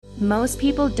Most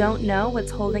people don't know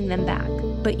what's holding them back,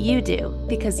 but you do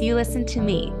because you listen to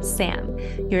me, Sam,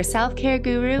 your self-care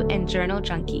guru and journal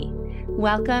junkie.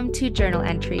 Welcome to Journal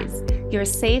Entries, your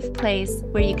safe place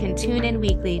where you can tune in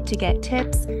weekly to get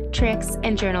tips, tricks,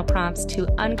 and journal prompts to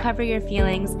uncover your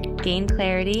feelings, gain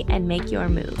clarity, and make your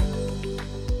move.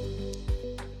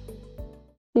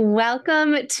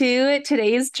 Welcome to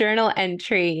today's journal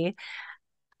entry.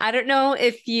 I don't know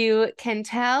if you can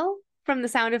tell from the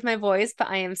sound of my voice, but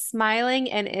I am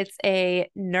smiling and it's a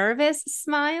nervous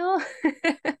smile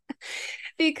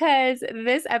because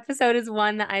this episode is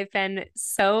one that I've been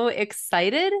so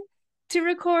excited to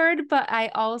record, but I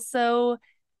also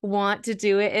want to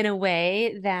do it in a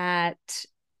way that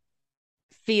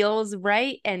feels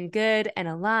right and good and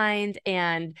aligned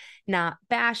and not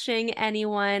bashing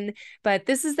anyone. But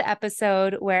this is the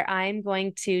episode where I'm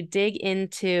going to dig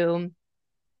into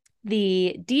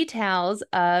the details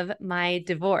of my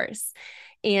divorce.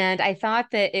 And I thought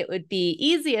that it would be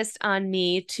easiest on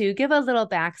me to give a little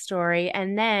backstory.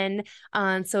 And then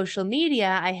on social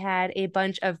media, I had a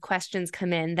bunch of questions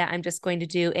come in that I'm just going to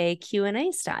do a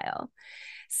Q&A style.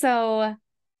 So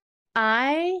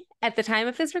at the time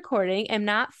of this recording, am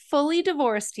not fully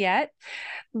divorced yet,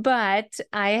 but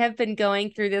I have been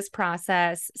going through this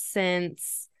process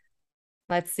since,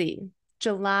 let's see,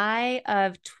 July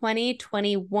of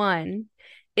 2021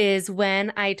 is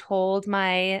when I told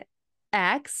my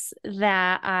ex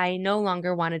that I no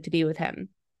longer wanted to be with him.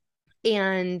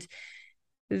 And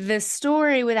the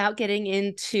story, without getting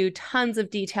into tons of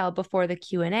detail before the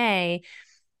Q&A,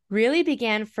 really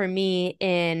began for me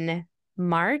in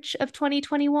March of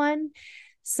 2021.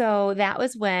 So that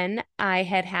was when I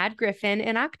had Griffin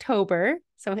in October.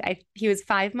 So he was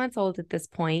 5 months old at this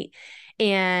point.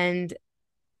 And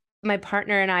my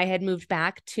partner and I had moved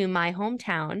back to my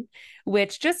hometown,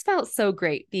 which just felt so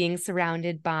great being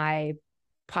surrounded by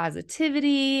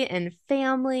positivity and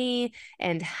family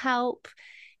and help.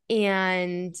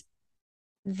 And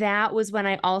that was when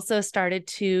I also started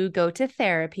to go to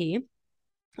therapy.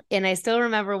 And I still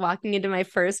remember walking into my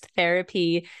first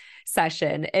therapy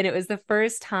session, and it was the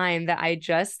first time that I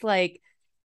just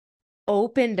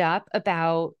opened up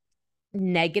about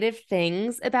negative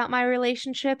things about my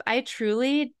relationship. I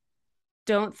truly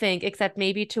don't think, except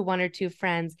maybe to one or two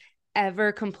friends,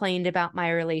 ever complained about my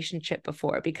relationship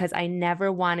before because I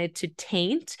never wanted to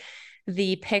taint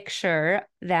the picture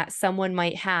that someone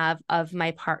might have of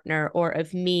my partner or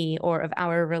of me or of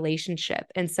our relationship.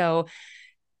 And so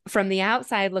from the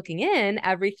outside looking in,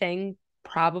 everything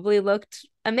probably looked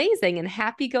amazing and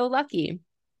happy-go-lucky.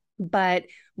 But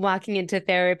walking into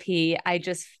therapy, I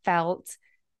just felt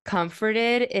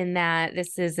comforted in that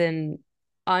this is an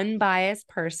unbiased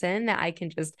person that I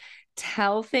can just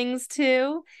tell things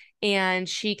to, and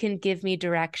she can give me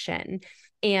direction.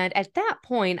 And at that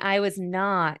point, I was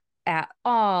not at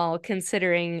all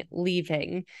considering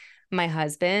leaving my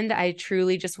husband. I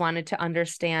truly just wanted to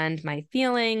understand my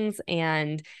feelings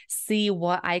and see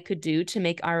what I could do to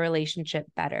make our relationship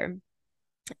better.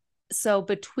 So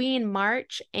between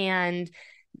March and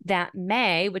that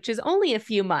May, which is only a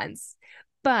few months,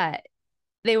 but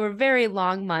they were very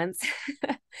long months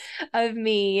of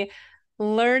me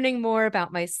learning more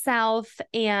about myself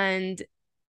and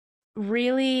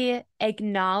really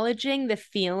acknowledging the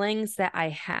feelings that I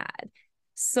had.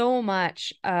 So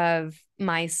much of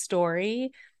my story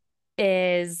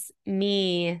is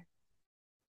me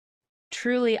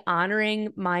truly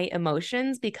honoring my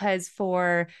emotions because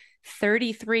for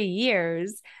 33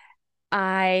 years,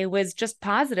 I was just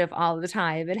positive all the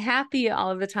time and happy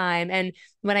all the time. And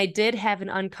when I did have an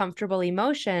uncomfortable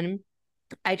emotion,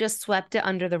 I just swept it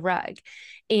under the rug.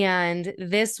 And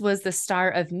this was the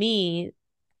start of me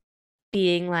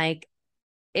being like,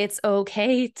 it's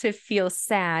okay to feel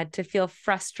sad, to feel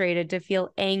frustrated, to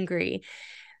feel angry.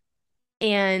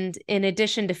 And in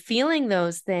addition to feeling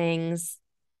those things,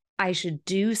 I should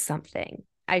do something.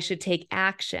 I should take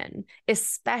action,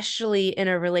 especially in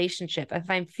a relationship. If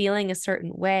I'm feeling a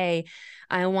certain way,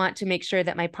 I want to make sure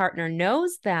that my partner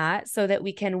knows that so that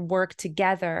we can work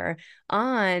together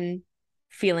on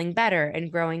feeling better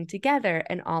and growing together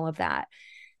and all of that.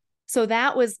 So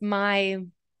that was my,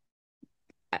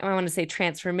 I want to say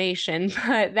transformation,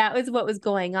 but that was what was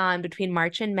going on between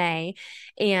March and May.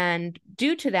 And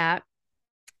due to that,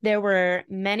 there were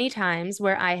many times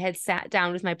where I had sat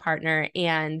down with my partner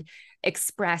and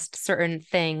expressed certain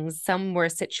things. Some were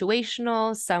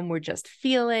situational, some were just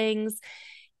feelings.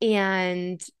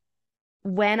 And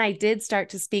when I did start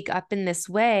to speak up in this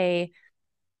way,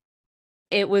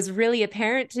 it was really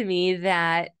apparent to me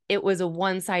that it was a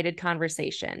one-sided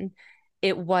conversation.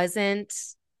 It wasn't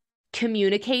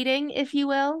communicating, if you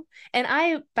will. And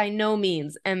I, by no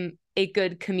means, am a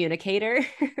good communicator.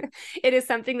 It is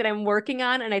something that I'm working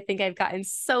on, and I think I've gotten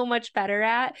so much better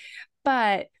at.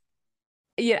 But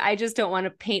yeah, I just don't want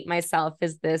to paint myself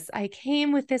as this. I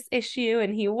came with this issue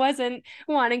and he wasn't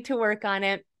wanting to work on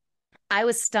it. I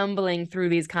was stumbling through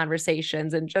these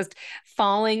conversations and just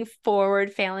falling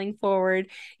forward, failing forward,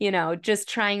 just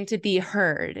trying to be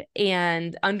heard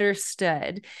and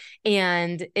understood.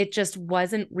 And it just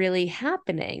wasn't really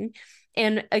happening.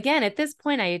 And again, at this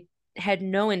point, I had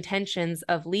no intentions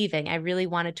of leaving. I really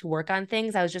wanted to work on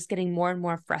things. I was just getting more and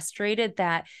more frustrated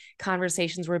that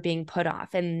conversations were being put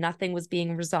off and nothing was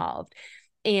being resolved.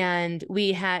 And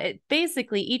we had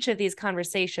basically each of these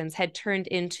conversations had turned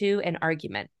into an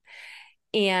argument.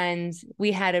 And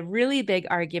we had a really big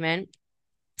argument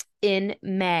in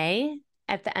May,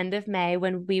 at the end of May,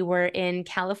 when we were in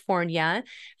California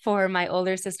for my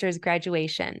older sister's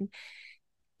graduation.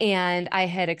 And I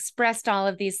had expressed all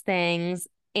of these things.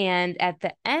 And at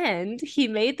the end, he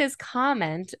made this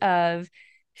comment of,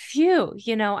 phew,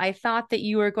 I thought that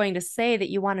you were going to say that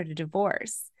you wanted a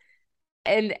divorce.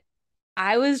 And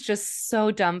I was just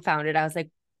so dumbfounded. I was like,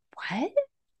 what?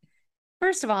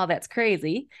 First of all, that's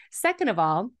crazy. Second of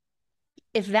all,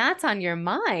 if that's on your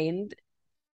mind,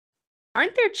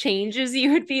 aren't there changes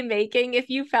you would be making if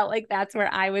you felt like that's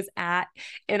where I was at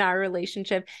in our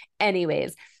relationship?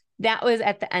 Anyways, that was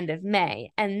at the end of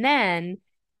May. And then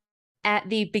at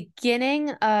the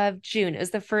beginning of June, it was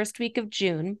the first week of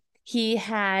June, he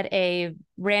had a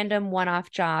random one-off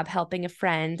job helping a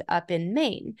friend up in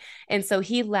Maine. And so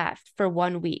he left for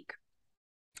 1 week.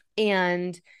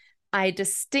 And I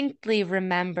distinctly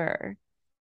remember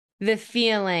the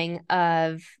feeling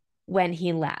of when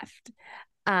he left.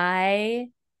 I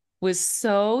was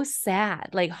so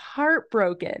sad, like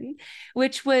heartbroken,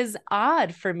 which was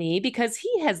odd for me because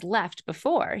he has left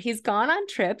before. He's gone on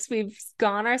trips. We've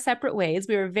gone our separate ways.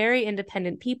 We were very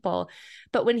independent people.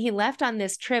 But when he left on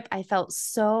this trip, I felt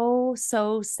so,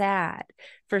 so sad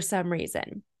for some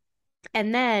reason.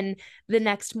 And then the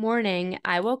next morning,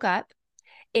 I woke up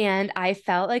and I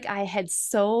felt like I had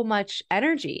so much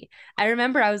energy. I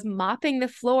remember I was mopping the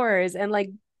floors and like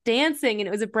dancing, and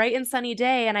it was a bright and sunny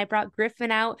day. And I brought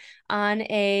Griffin out on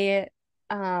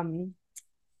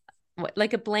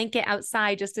like a blanket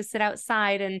outside just to sit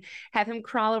outside and have him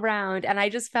crawl around. And I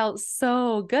just felt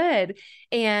so good.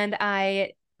 And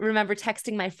I remember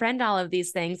texting my friend all of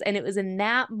these things. And it was in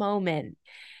that moment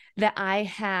that I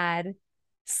had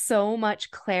so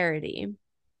much clarity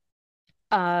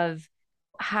of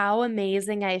how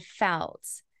amazing I felt,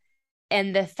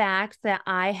 and the fact that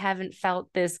I haven't felt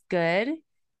this good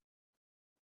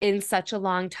in such a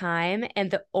long time. And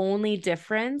the only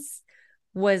difference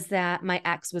was that my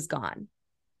ex was gone.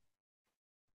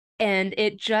 And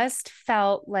it just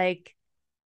felt like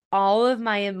all of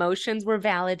my emotions were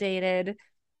validated.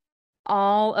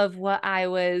 All of what I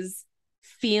was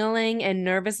feeling and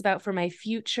nervous about for my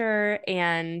future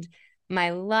and my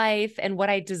life and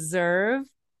what I deserve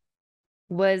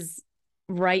was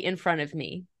right in front of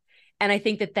me. And I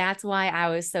think that that's why I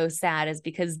was so sad, is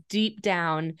because deep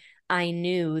down, I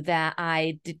knew that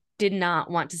I did not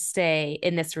want to stay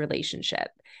in this relationship,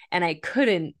 and I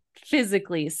couldn't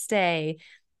physically stay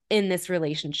in this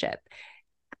relationship.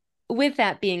 With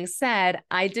that being said,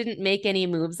 I didn't make any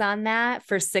moves on that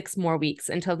for 6 more weeks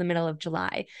until the middle of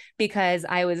July, because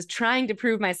I was trying to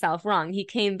prove myself wrong. He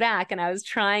came back and I was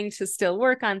trying to still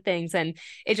work on things, and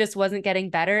it just wasn't getting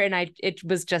better. And it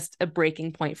was just a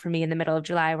breaking point for me in the middle of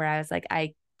July where I was like,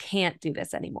 I can't do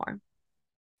this anymore.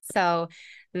 So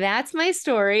that's my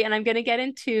story. And I'm going to get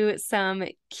into some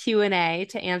Q&A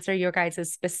to answer your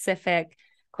guys' specific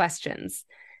questions.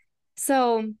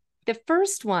 So the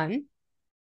first one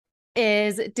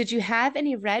is, did you have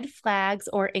any red flags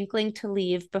or inkling to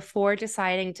leave before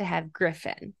deciding to have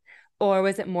Griffin, or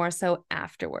was it more so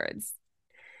afterwards?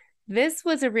 This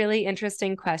was a really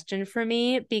interesting question for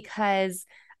me because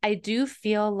I do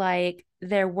feel like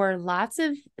there were lots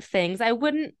of things I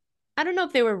don't know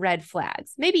if they were red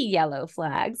flags, maybe yellow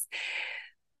flags.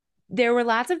 There were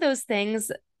lots of those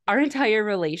things, our entire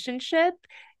relationship,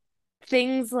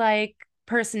 things like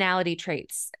personality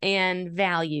traits and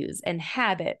values and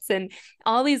habits and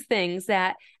all these things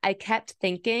that I kept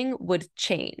thinking would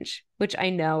change, which I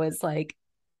know is like,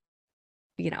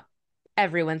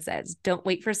 everyone says, don't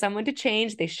wait for someone to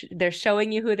change. They're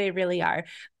showing you who they really are.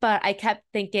 But I kept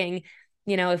thinking,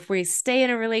 if we stay in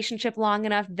a relationship long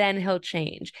enough, then he'll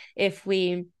change. If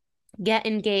we get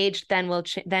engaged, then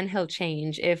then he'll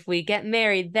change. If we get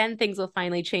married, then things will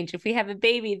finally change. If we have a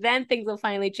baby, then things will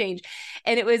finally change.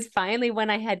 And it was finally when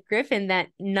I had Griffin that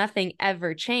nothing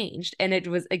ever changed. And it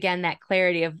was again that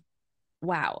clarity of,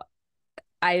 wow,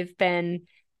 I've been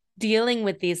dealing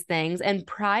with these things. And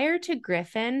prior to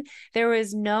Griffin, there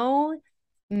was no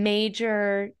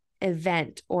major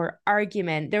event or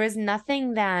argument. There was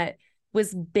nothing that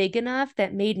was big enough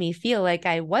that made me feel like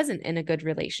I wasn't in a good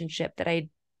relationship, that I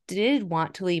did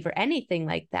want to leave or anything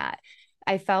like that.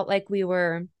 I felt like we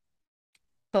were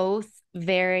both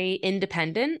very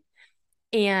independent,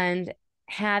 and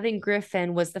having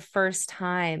Griffin was the first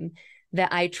time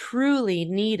that I truly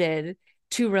needed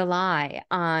to rely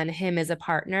on him as a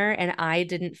partner. And I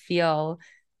didn't feel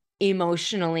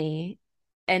emotionally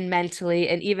and mentally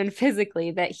and even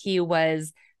physically that he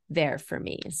was there for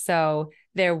me. So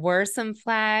there were some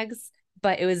flags,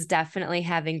 but it was definitely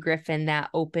having Griffin that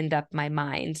opened up my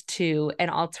mind to an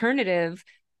alternative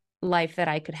life that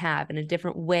I could have in a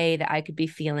different way that I could be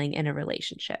feeling in a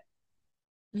relationship.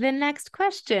 The next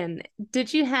question: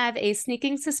 did you have a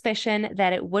sneaking suspicion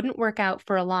that it wouldn't work out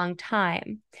for a long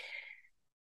time?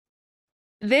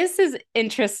 This is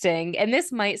interesting, and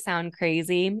this might sound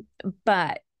crazy,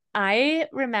 but I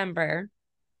remember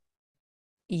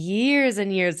years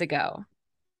and years ago,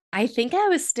 I think I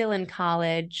was still in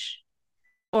college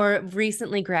or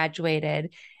recently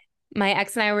graduated. My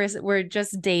ex and I were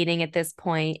just dating at this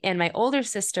point, and my older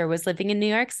sister was living in New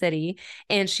York City,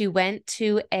 and she went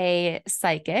to a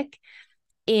psychic,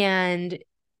 and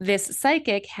this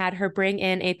psychic had her bring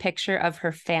in a picture of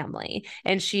her family,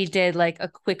 and she did like a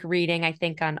quick reading, I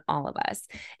think, on all of us.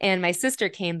 And my sister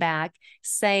came back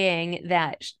saying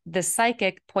that the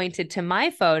psychic pointed to my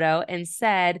photo and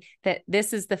said that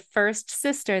this is the first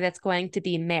sister that's going to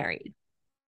be married.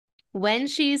 When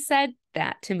she said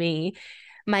that to me,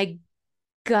 my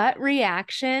gut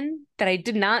reaction, that I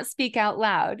did not speak out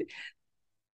loud,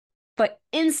 but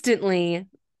instantly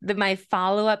my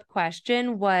follow-up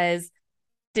question was,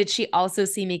 did she also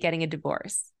see me getting a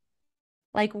divorce?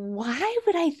 Like, why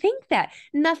would I think that?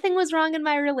 Nothing was wrong in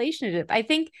my relationship. I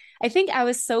think I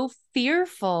was so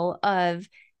fearful of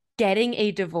getting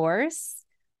a divorce,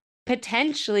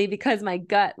 potentially because my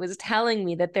gut was telling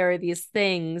me that there are these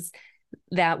things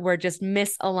that were just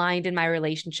misaligned in my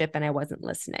relationship and I wasn't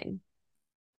listening.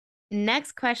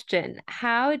 Next question: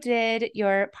 how did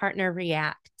your partner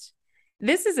react?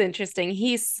 This is interesting.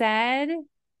 He said,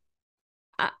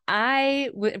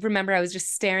 remember I was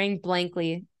just staring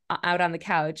blankly out on the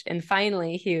couch. And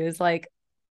finally, he was like,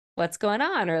 what's going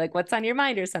on? Or like, what's on your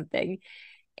mind or something?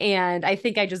 And I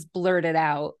think I just blurted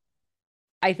out,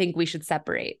 I think we should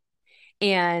separate.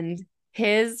 And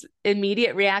his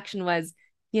immediate reaction was,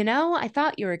 I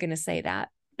thought you were going to say that,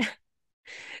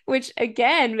 which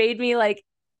again made me like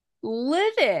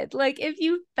livid. Like, if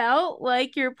you felt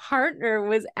like your partner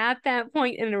was at that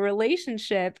point in a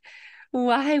relationship,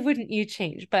 why wouldn't you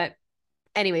change? But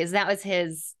anyways, that was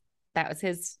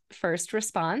his first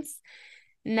response.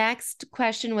 Next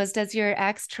question was, does your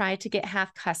ex try to get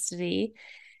half custody?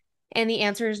 And the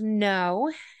answer is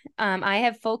no. I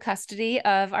have full custody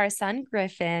of our son,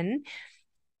 Griffin.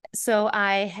 So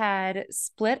I had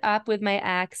split up with my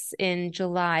ex in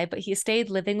July, but he stayed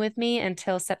living with me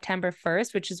until September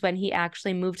 1st, which is when he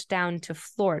actually moved down to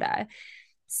Florida.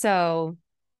 So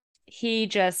he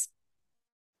just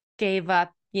gave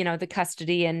up, the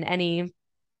custody and anything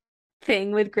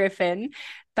with Griffin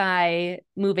by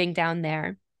moving down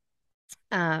there.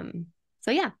 So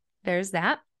yeah, there's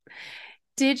that.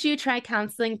 Did you try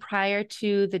counseling prior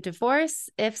to the divorce?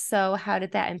 If so, how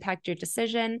did that impact your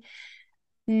decision?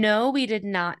 No, we did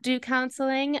not do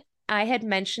counseling. I had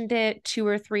mentioned it 2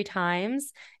 or 3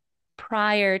 times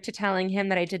prior to telling him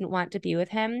that I didn't want to be with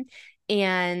him,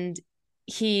 and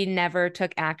he never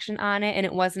took action on it. And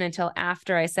it wasn't until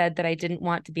after I said that I didn't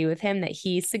want to be with him that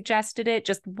he suggested it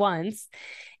just once.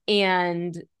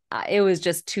 And it was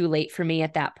just too late for me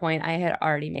at that point. I had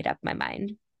already made up my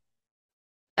mind.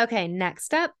 Okay,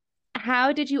 next up.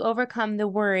 How did you overcome the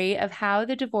worry of how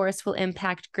the divorce will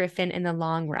impact Griffin in the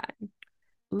long run?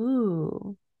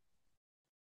 Ooh.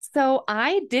 So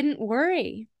I didn't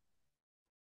worry.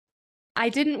 I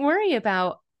didn't worry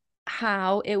about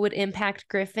how it would impact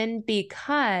Griffin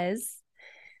because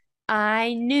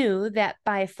I knew that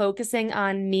by focusing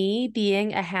on me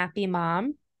being a happy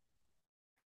mom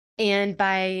and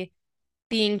by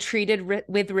being treated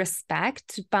with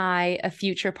respect by a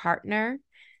future partner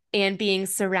and being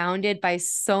surrounded by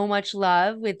so much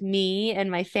love with me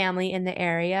and my family in the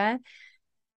area,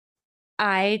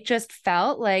 I just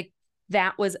felt like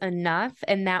that was enough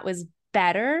and that was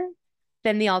better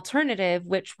than the alternative,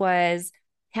 which was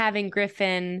having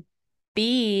Griffin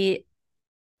be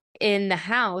in the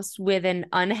house with an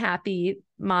unhappy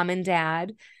mom and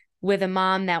dad, with a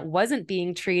mom that wasn't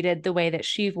being treated the way that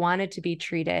she wanted to be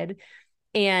treated.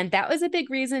 And that was a big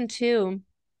reason too,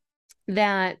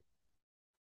 that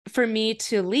for me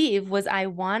to leave was I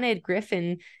wanted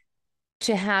Griffin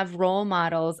to have role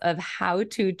models of how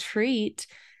to treat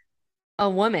a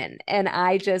woman. And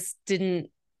I just didn't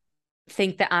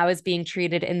think that I was being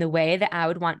treated in the way that I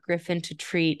would want Griffin to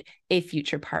treat a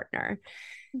future partner.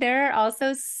 There are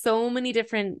also so many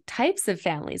different types of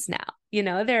families now. You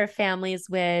know, there are families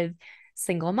with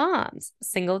single moms,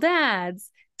 single dads,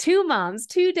 two moms,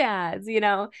 two dads, you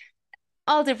know,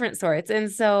 all different sorts.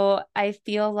 And so I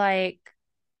feel like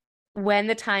when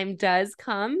the time does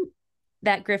come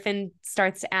that Griffin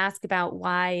starts to ask about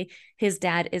why his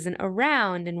dad isn't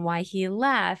around and why he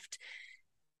left,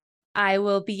 I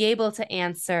will be able to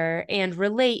answer and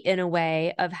relate in a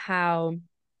way of how,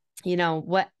 you know,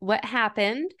 what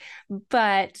happened,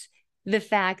 but the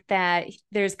fact that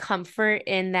there's comfort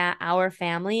in that our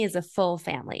family is a full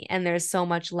family and there's so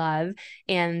much love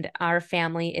and our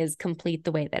family is complete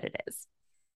the way that it is.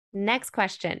 Next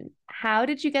question. How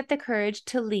did you get the courage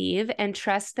to leave and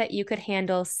trust that you could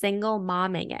handle single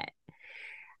momming it?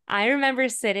 I remember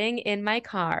sitting in my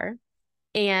car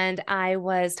and I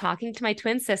was talking to my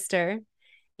twin sister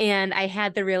and I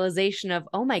had the realization of,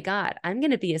 oh my God, I'm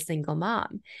going to be a single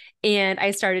mom. And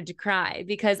I started to cry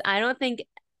because I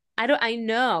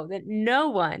know that no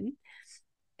one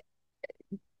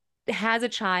has a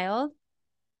child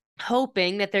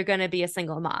hoping that they're going to be a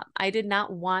single mom. I did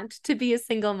not want to be a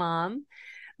single mom,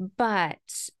 but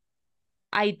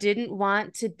I didn't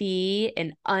want to be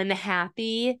an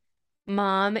unhappy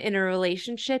mom in a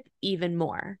relationship even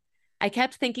more. I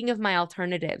kept thinking of my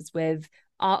alternatives with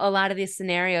a lot of these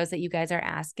scenarios that you guys are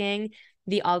asking.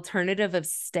 The alternative of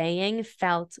staying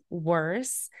felt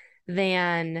worse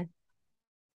than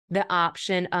the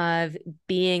option of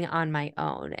being on my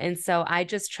own. And so I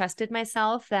just trusted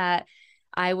myself that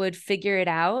I would figure it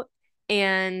out.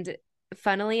 And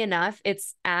funnily enough,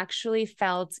 it's actually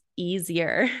felt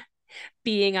easier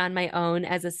being on my own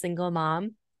as a single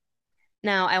mom.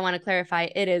 Now, I want to clarify,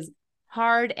 it is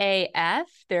hard AF.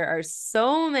 There are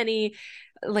so many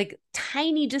like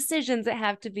tiny decisions that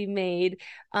have to be made,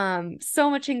 so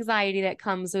much anxiety that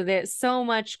comes with it, so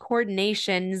much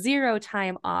coordination, zero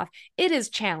time off. It is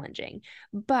challenging.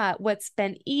 But what's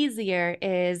been easier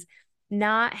is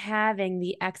not having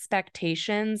the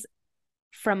expectations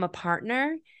from a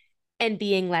partner and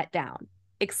being let down,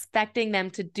 expecting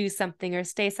them to do something or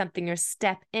say something or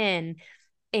step in,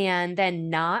 and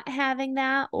then not having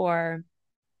that, or,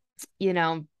 you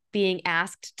know, being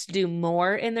asked to do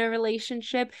more in their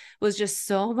relationship was just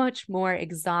so much more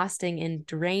exhausting and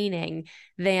draining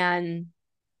than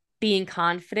being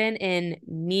confident in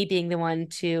me being the one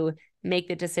to make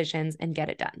the decisions and get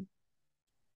it done.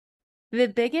 The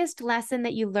biggest lesson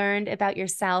that you learned about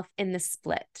yourself in the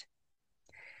split.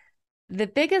 The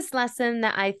biggest lesson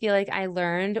that I feel like I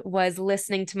learned was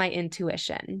listening to my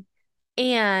intuition.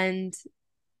 And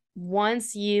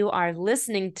once you are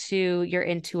listening to your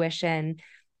intuition,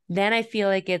 then I feel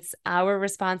like it's our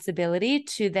responsibility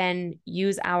to then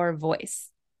use our voice.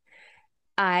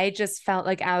 I just felt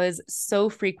like I was so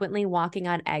frequently walking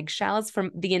on eggshells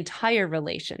from the entire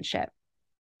relationship.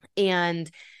 And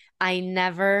I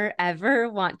never, ever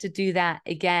want to do that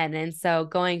again. And so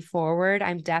going forward,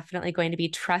 I'm definitely going to be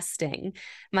trusting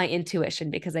my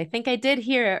intuition because I think I did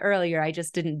hear it earlier. I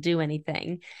just didn't do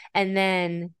anything. And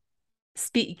then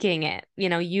speaking it, you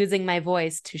know, using my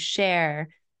voice to share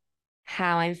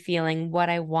how I'm feeling, what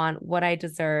I want, what I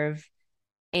deserve,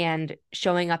 and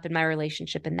showing up in my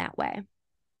relationship in that way.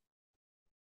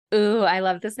 Ooh, I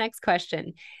love this next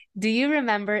question. Do you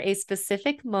remember a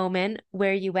specific moment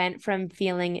where you went from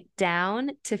feeling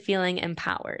down to feeling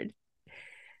empowered?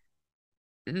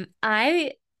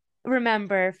 I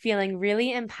remember feeling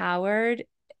really empowered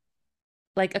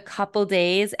like a couple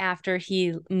days after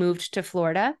he moved to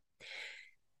Florida.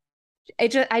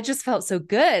 I just felt so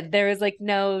good. There was like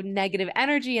no negative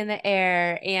energy in the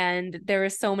air, and there were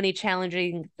so many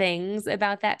challenging things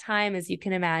about that time, as you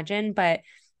can imagine, but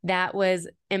that was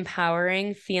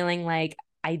empowering, feeling like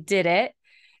I did it.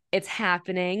 It's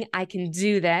happening. I can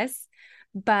do this.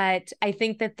 But I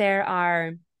think that there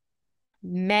are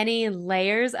many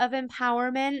layers of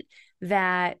empowerment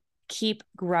that keep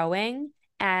growing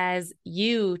as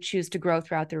you choose to grow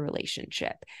throughout the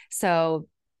relationship. So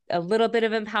a little bit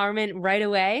of empowerment right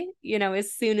away, you know,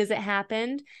 as soon as it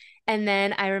happened. And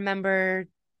then I remember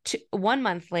 1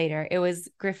 month later, it was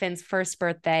Griffin's first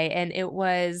birthday, and it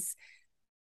was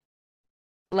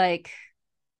like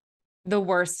the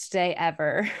worst day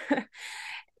ever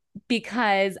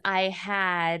because I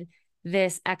had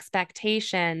this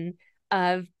expectation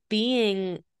of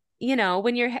being,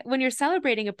 when you're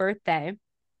celebrating a birthday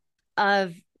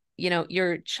of,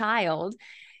 your child,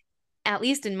 at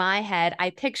least in my head,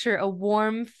 I picture a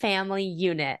warm family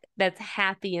unit that's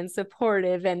happy and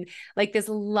supportive and like this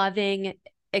loving,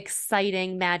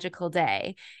 exciting, magical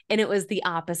day. And it was the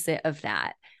opposite of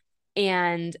that.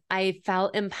 And I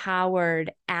felt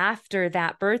empowered after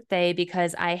that birthday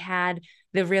because I had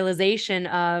the realization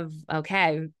of,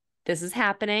 okay, this is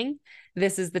happening.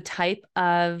 This is the type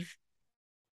of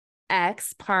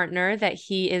ex partner that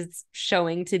he is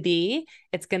showing to be.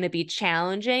 It's going to be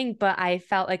challenging, but I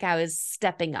felt like I was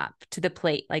stepping up to the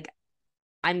plate. Like,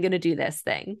 I'm going to do this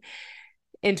thing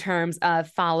in terms of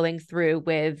following through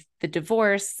with the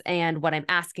divorce and what I'm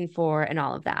asking for and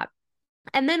all of that.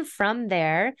 And then from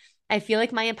there, I feel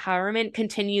like my empowerment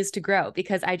continues to grow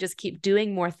because I just keep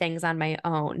doing more things on my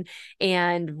own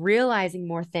and realizing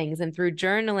more things. And through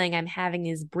journaling, I'm having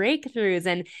these breakthroughs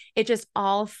and it just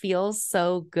all feels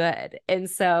so good. And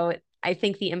so I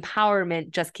think the empowerment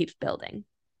just keeps building.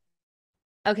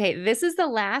 Okay, this is the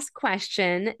last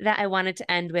question that I wanted to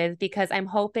end with because I'm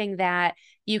hoping that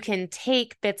you can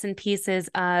take bits and pieces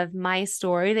of my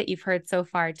story that you've heard so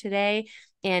far today.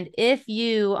 And if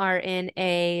you are in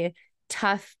a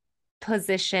tough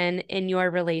position in your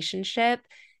relationship,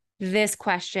 this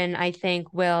question, I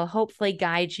think, will hopefully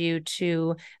guide you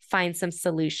to find some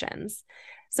solutions.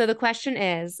 So the question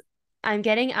is, I'm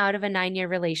getting out of a 9-year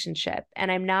relationship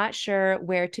and I'm not sure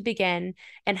where to begin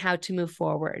and how to move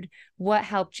forward. What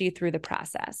helped you through the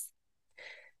process?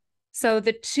 So,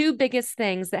 the two biggest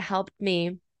things that helped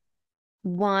me,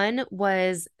 one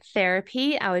was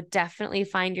therapy. I would definitely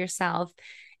find yourself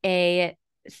a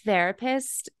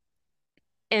therapist.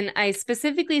 And I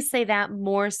specifically say that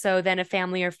more so than a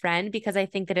family or friend because I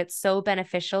think that it's so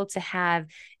beneficial to have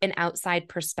an outside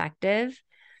perspective.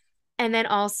 And then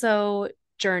also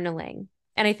journaling.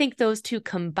 And I think those two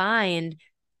combined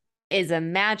is a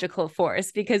magical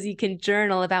force because you can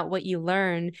journal about what you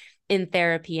learn in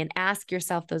therapy and ask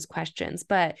yourself those questions.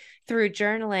 But through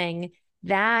journaling,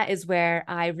 that is where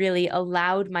I really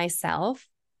allowed myself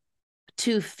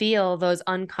to feel those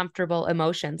uncomfortable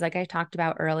emotions, like I talked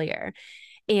about earlier.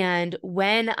 And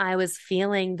when I was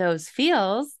feeling those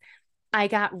feels, I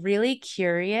got really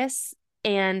curious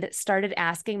and started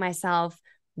asking myself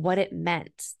what it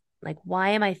meant. Like, why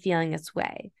am I feeling this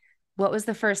way? What was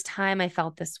the first time I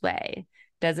felt this way?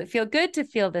 Does it feel good to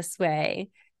feel this way?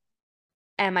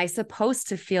 Am I supposed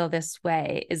to feel this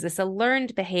way? Is this a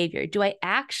learned behavior? Do I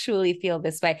actually feel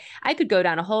this way? I could go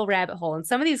down a whole rabbit hole. And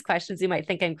some of these questions, you might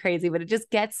think I'm crazy, but it just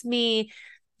gets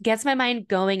my mind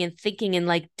going and thinking in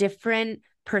like different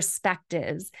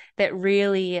perspectives that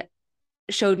really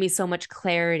showed me so much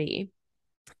clarity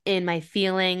in my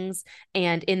feelings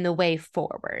and in the way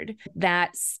forward.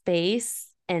 That space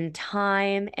and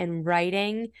time and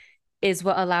writing is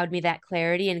what allowed me that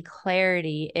clarity. And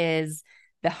clarity is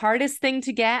the hardest thing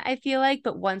to get, I feel like.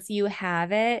 But once you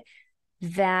have it,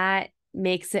 that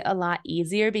makes it a lot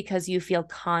easier because you feel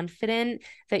confident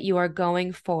that you are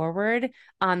going forward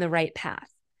on the right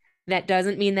path. That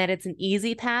doesn't mean that it's an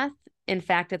easy path. In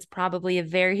fact, it's probably a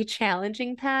very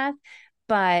challenging path,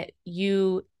 but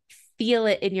you feel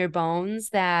it in your bones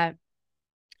that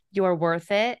you're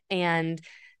worth it and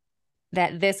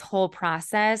that this whole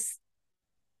process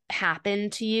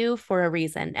happened to you for a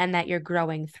reason and that you're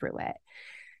growing through it.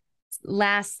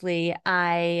 Lastly,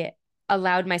 I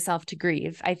allowed myself to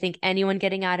grieve. I think anyone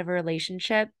getting out of a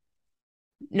relationship,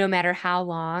 no matter how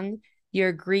long,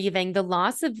 you're grieving the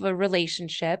loss of a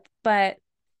relationship, but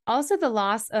also the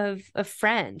loss of a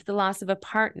friend, the loss of a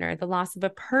partner, the loss of a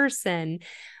person.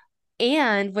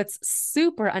 And what's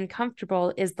super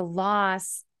uncomfortable is the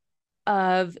loss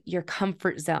of your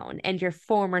comfort zone and your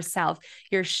former self.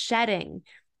 You're shedding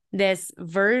this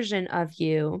version of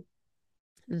you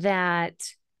that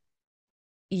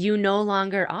you no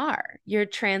longer are. You're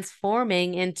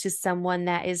transforming into someone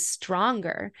that is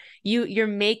stronger. You're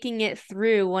making it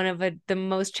through one of the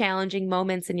most challenging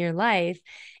moments in your life,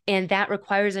 and that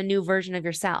requires a new version of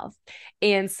yourself.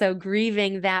 And so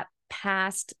grieving that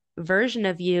past version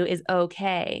of you is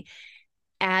okay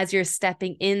as you're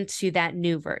stepping into that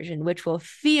new version, which will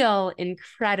feel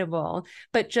incredible,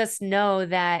 but just know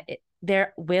that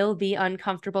there will be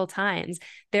uncomfortable times.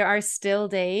 There are still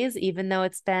days, even though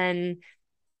it's been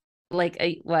like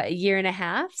a year and a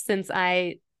half since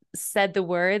I said the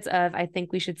words of, I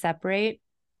think we should separate.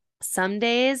 Some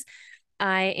days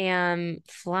I am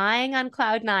flying on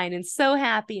cloud nine and so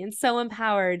happy and so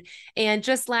empowered. And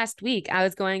just last week, I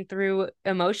was going through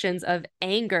emotions of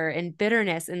anger and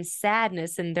bitterness and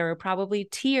sadness, and there were probably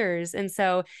tears. And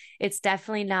so it's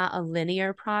definitely not a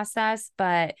linear process,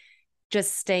 but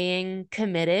just staying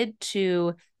committed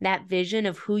to that vision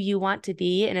of who you want to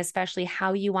be and especially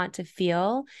how you want to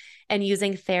feel, and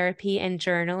using therapy and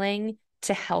journaling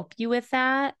to help you with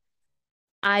that,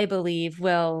 I believe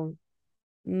will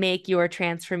make your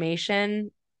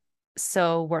transformation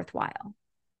so worthwhile.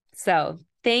 So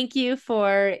thank you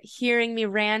for hearing me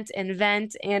rant and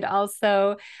vent, and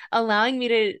also allowing me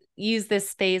to use this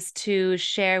space to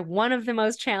share one of the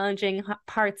most challenging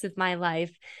parts of my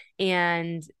life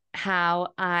and how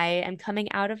I am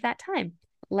coming out of that time.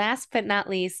 Last but not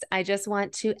least, I just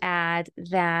want to add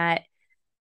that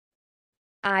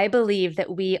I believe that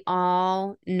we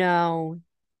all know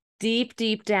deep,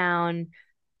 deep down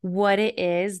what it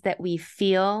is that we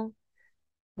feel,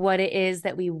 what it is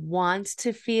that we want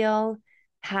to feel,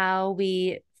 how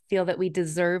we feel that we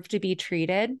deserve to be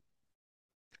treated.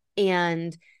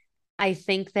 And I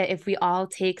think that if we all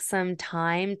take some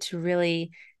time to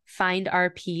really find our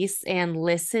peace and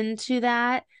listen to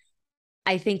that,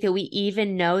 I think that we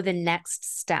even know the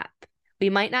next step. We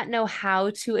might not know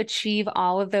how to achieve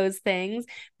all of those things,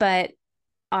 but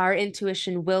our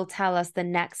intuition will tell us the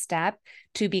next step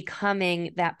to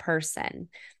becoming that person.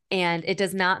 And it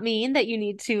does not mean that you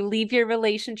need to leave your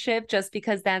relationship. Just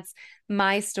because that's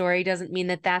my story doesn't mean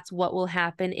that that's what will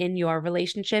happen in your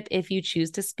relationship if you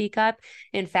choose to speak up.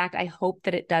 In fact, I hope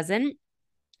that it doesn't.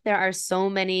 There are so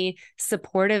many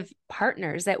supportive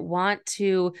partners that want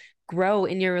to grow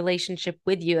in your relationship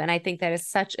with you. And I think that is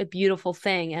such a beautiful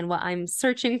thing and what I'm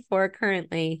searching for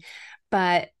currently.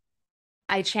 But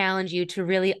I challenge you to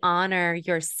really honor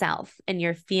yourself and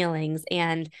your feelings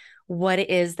and what it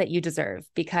is that you deserve,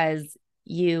 because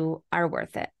you are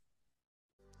worth it.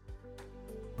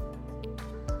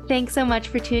 Thanks so much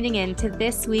for tuning in to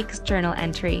this week's journal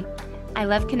entry. I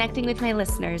love connecting with my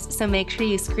listeners, so make sure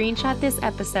you screenshot this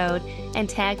episode and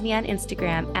tag me on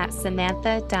Instagram at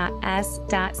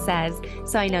samantha.s.says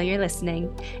so I know you're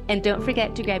listening. And don't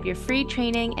forget to grab your free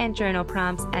training and journal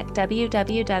prompts at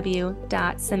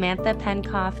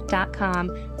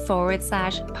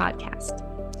www.samanthapenkoff.com/podcast.